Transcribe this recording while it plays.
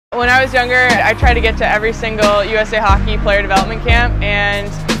When I was younger, I tried to get to every single USA Hockey player development camp, and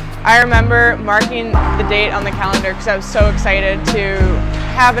I remember marking the date on the calendar because I was so excited to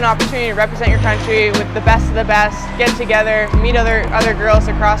have an opportunity to represent your country with the best of the best, get together, meet other girls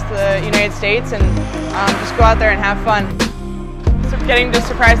across the United States, and just go out there and have fun. So getting to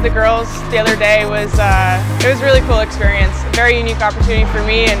surprise the girls the other day was it was a really cool experience, a very unique opportunity for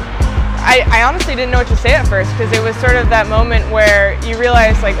me, and I honestly didn't know what to say at first because it was sort of that moment where you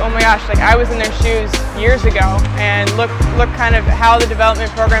realize, like, oh my gosh, like I was in their shoes years ago, and look kind of how the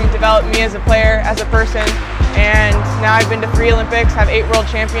development program developed me as a player, as a person, and now I've been to 3 Olympics, have 8 World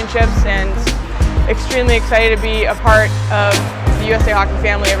Championships, and extremely excited to be a part of the USA Hockey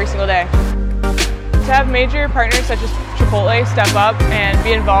family every single day. To have major partners such as Chipotle step up and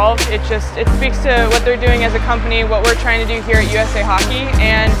be involved, it speaks to what they're doing as a company, what we're trying to do here at USA Hockey,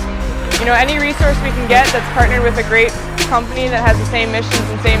 and any resource we can get that's partnered with a great company that has the same missions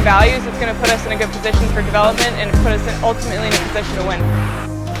and same values, it's going to put us in a good position for development and put us ultimately in a position to win.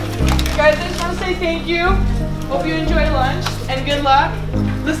 Guys, I just want to say thank you. Hope you enjoy lunch and good luck.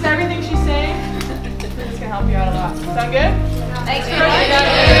 Listen to everything she's saying. It's going to help you out a lot. Sound good? Thanks for